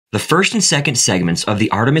The first and second segments of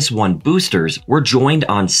the Artemis 1 boosters were joined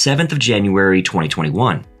on 7th of January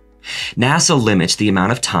 2021. NASA limits the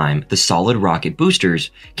amount of time the solid rocket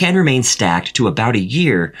boosters can remain stacked to about a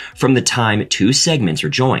year from the time two segments are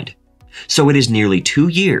joined. So it is nearly 2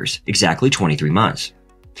 years, exactly 23 months.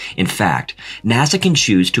 In fact, NASA can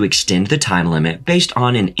choose to extend the time limit based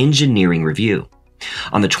on an engineering review.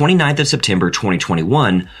 On the 29th of September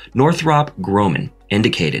 2021, Northrop Grumman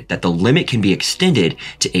indicated that the limit can be extended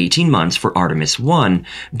to 18 months for Artemis 1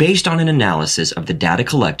 based on an analysis of the data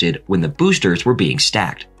collected when the boosters were being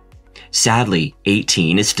stacked. Sadly,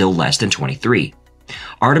 18 is still less than 23.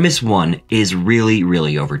 Artemis 1 is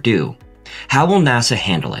really overdue. How will NASA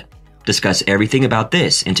handle it? Discuss everything about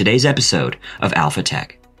this in today's episode of Alpha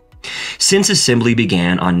Tech. Since assembly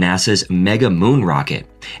began on NASA's Mega Moon rocket,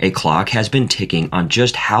 a clock has been ticking on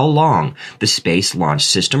just how long the Space Launch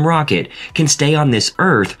System rocket can stay on this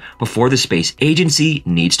Earth before the space agency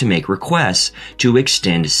needs to make requests to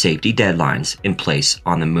extend safety deadlines in place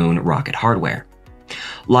on the Moon rocket hardware.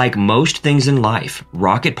 Like most things in life,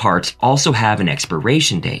 rocket parts also have an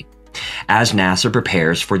expiration date. As NASA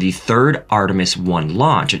prepares for the third Artemis 1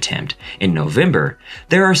 launch attempt in November,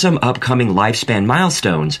 there are some upcoming lifespan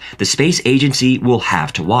milestones the space agency will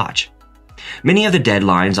have to watch. Many of the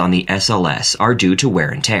deadlines on the SLS are due to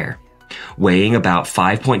wear and tear. Weighing about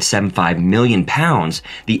 5.75 million pounds,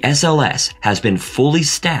 the SLS has been fully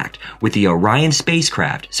stacked with the Orion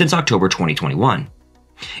spacecraft since October 2021.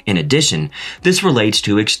 In addition, this relates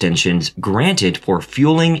to extensions granted for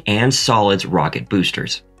fueling and solids rocket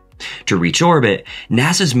boosters. To reach orbit,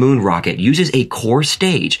 NASA's moon rocket uses a core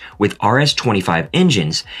stage with RS-25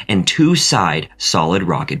 engines and two side solid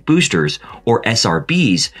rocket boosters, or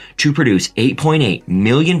SRBs, to produce 8.8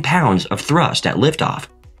 million pounds of thrust at liftoff.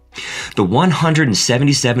 The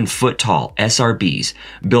 177-foot-tall SRBs,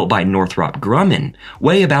 built by Northrop Grumman,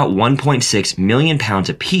 weigh about 1.6 million pounds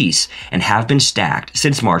apiece and have been stacked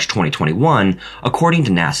since March 2021, according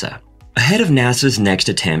to NASA. Ahead of NASA's next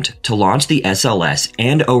attempt to launch the SLS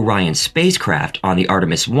and Orion spacecraft on the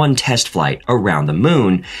Artemis 1 test flight around the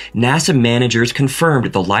Moon, NASA managers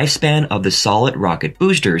confirmed the lifespan of the solid rocket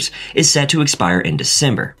boosters is set to expire in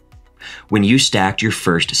December. When you stacked your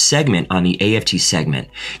first segment on the AFT segment,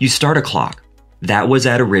 you start a clock. That was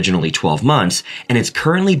at originally 12 months, and it's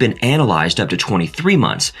currently been analyzed up to 23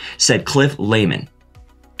 months, said Cliff Lehman,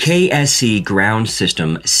 KSC Ground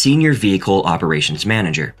System Senior Vehicle Operations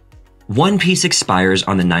Manager. One piece expires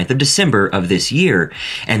on the 9th of December of this year,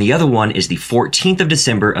 and the other one is the 14th of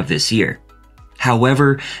December of this year.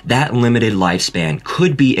 However, that limited lifespan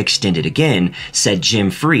could be extended again, said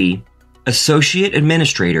Jim Free, Associate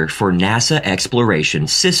Administrator for NASA Exploration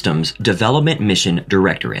Systems Development Mission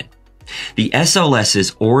Directorate. The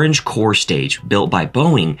SLS's orange core stage, built by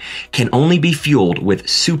Boeing, can only be fueled with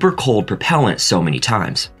super cold propellant so many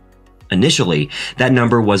times. Initially, that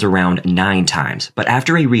number was around 9 times, but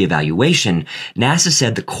after a reevaluation, NASA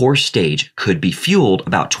said the core stage could be fueled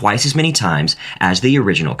about twice as many times as the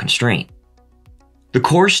original constraint. The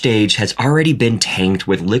core stage has already been tanked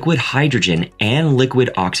with liquid hydrogen and liquid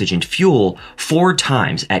oxygen fuel 4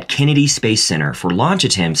 times at Kennedy Space Center for launch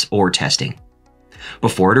attempts or testing.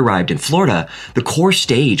 Before it arrived in Florida, the core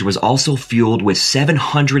stage was also fueled with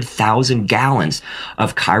 700,000 gallons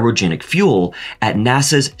of cryogenic fuel at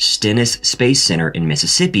NASA's Stennis Space Center in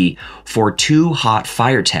Mississippi for 2 hot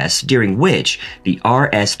fire tests during which the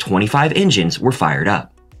RS-25 engines were fired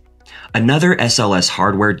up. Another SLS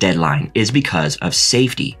hardware deadline is because of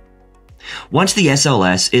safety. Once the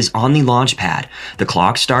SLS is on the launch pad, the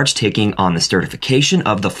clock starts ticking on the certification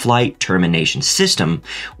of the flight termination system,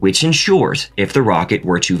 which ensures if the rocket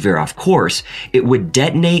were to veer off course, it would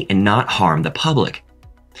detonate and not harm the public.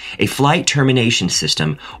 A flight termination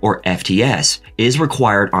system, or FTS, is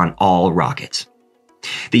required on all rockets.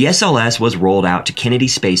 The SLS was rolled out to Kennedy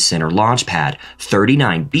Space Center Launch Pad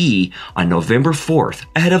 39B on November 4th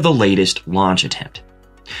ahead of the latest launch attempt.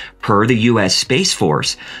 Per the U.S. Space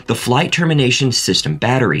Force, the flight termination system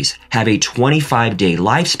batteries have a 25-day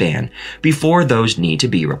lifespan before those need to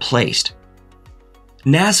be replaced.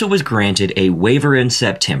 NASA was granted a waiver in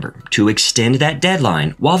September to extend that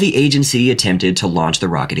deadline while the agency attempted to launch the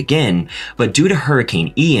rocket again, but due to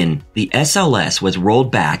Hurricane Ian, the SLS was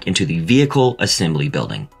rolled back into the vehicle assembly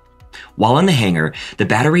building. While in the hangar, the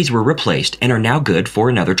batteries were replaced and are now good for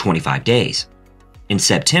another 25 days. In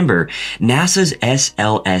September, NASA's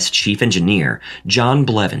SLS chief engineer, John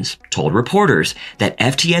Blevins, told reporters that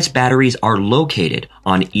FTS batteries are located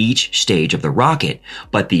on each stage of the rocket,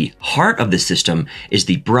 but the heart of the system is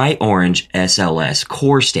the bright orange SLS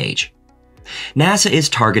core stage. NASA is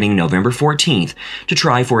targeting November 14th to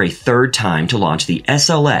try for a third time to launch the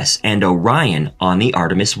SLS and Orion on the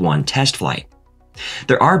Artemis 1 test flight.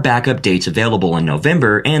 There are backup dates available in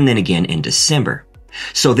November and then again in December.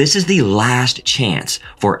 So this is the last chance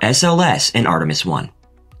for SLS and Artemis 1.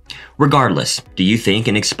 Regardless, do you think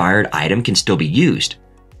an expired item can still be used?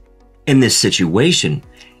 In this situation,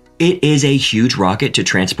 it is a huge rocket to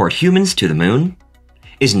transport humans to the moon.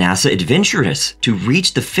 Is NASA adventurous to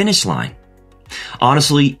reach the finish line?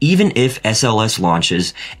 Honestly, even if SLS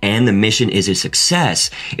launches and the mission is a success,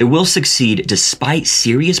 it will succeed despite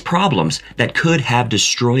serious problems that could have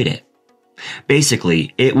destroyed it.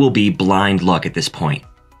 Basically, it will be blind luck at this point.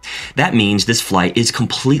 That means this flight is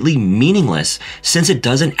completely meaningless since it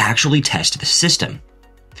doesn't actually test the system.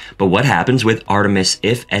 But what happens with Artemis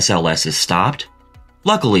if SLS is stopped?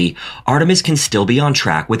 Luckily, Artemis can still be on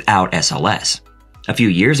track without SLS. A few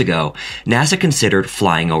years ago, NASA considered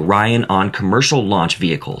flying Orion on commercial launch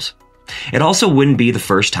vehicles. It also wouldn't be the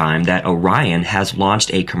first time that Orion has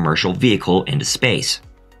launched a commercial vehicle into space.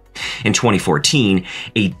 In 2014,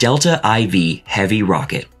 a Delta IV heavy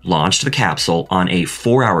rocket launched the capsule on a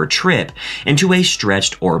 4-hour trip into a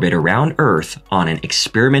stretched orbit around Earth on an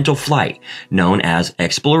experimental flight known as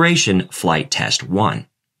Exploration Flight Test 1.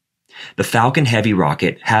 The Falcon Heavy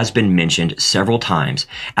rocket has been mentioned several times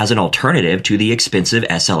as an alternative to the expensive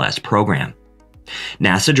SLS program.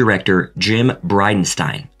 NASA Director Jim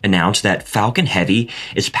Bridenstine announced that Falcon Heavy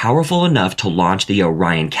is powerful enough to launch the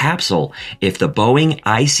Orion capsule if the Boeing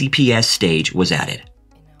ICPS stage was added.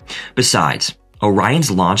 Besides, Orion's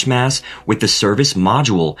launch mass with the service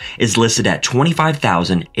module is listed at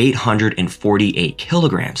 25,848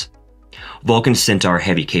 kilograms. Vulcan's Centaur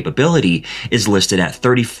heavy capability is listed at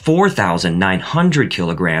 34,900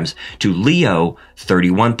 kilograms to LEO,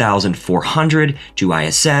 31,400 to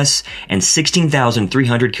ISS, and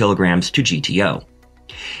 16,300 kilograms to GTO.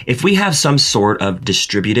 If we have some sort of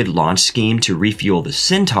distributed launch scheme to refuel the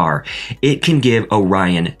Centaur, it can give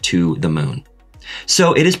Orion to the moon.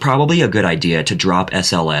 So it is probably a good idea to drop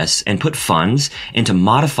SLS and put funds into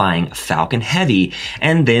modifying Falcon Heavy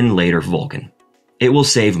and then later Vulcan. It will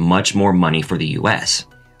save much more money for the US.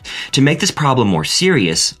 To make this problem more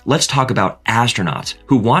serious, let's talk about astronauts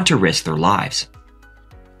who want to risk their lives.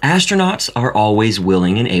 Astronauts are always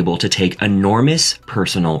willing and able to take enormous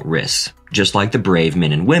personal risks, just like the brave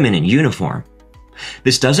men and women in uniform.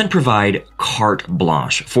 This doesn't provide carte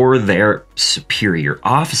blanche for their superior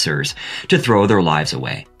officers to throw their lives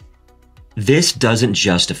away. This doesn't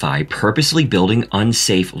justify purposely building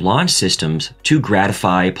unsafe launch systems to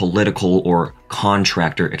gratify political or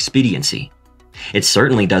contractor expediency. It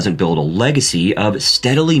certainly doesn't build a legacy of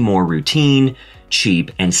steadily more routine,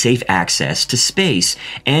 cheap, and safe access to space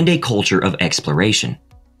and a culture of exploration.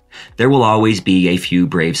 There will always be a few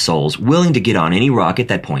brave souls willing to get on any rocket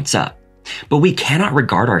that points up. But we cannot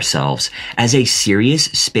regard ourselves as a serious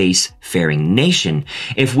space-faring nation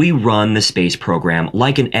if we run the space program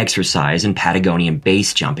like an exercise in Patagonian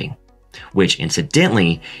base jumping, which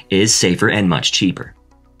incidentally is safer and much cheaper.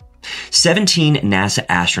 17 NASA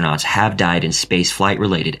astronauts have died in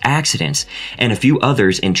spaceflight-related accidents and a few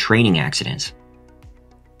others in training accidents.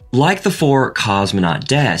 Like the 4 cosmonaut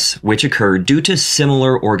deaths, which occurred due to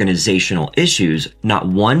similar organizational issues, not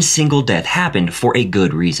one single death happened for a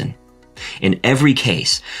good reason. In every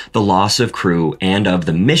case, the loss of crew and of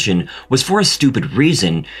the mission was for a stupid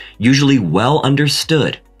reason, usually well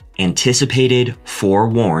understood, anticipated,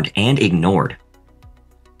 forewarned, and ignored.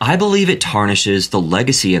 I believe it tarnishes the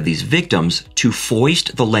legacy of these victims to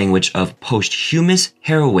foist the language of posthumous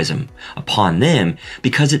heroism upon them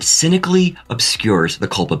because it cynically obscures the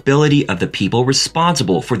culpability of the people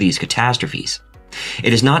responsible for these catastrophes.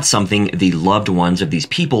 It is not something the loved ones of these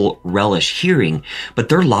people relish hearing, but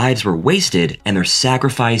their lives were wasted and their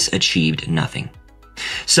sacrifice achieved nothing.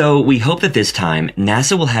 So we hope that this time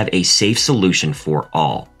NASA will have a safe solution for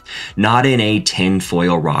all, not in a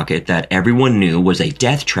tinfoil rocket that everyone knew was a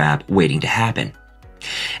death trap waiting to happen.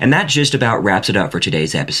 And that just about wraps it up for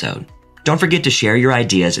today's episode. Don't forget to share your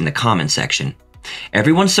ideas in the comments section.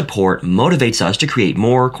 Everyone's support motivates us to create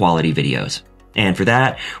more quality videos. And for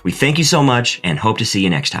that, we thank you so much and hope to see you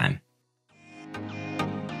next time.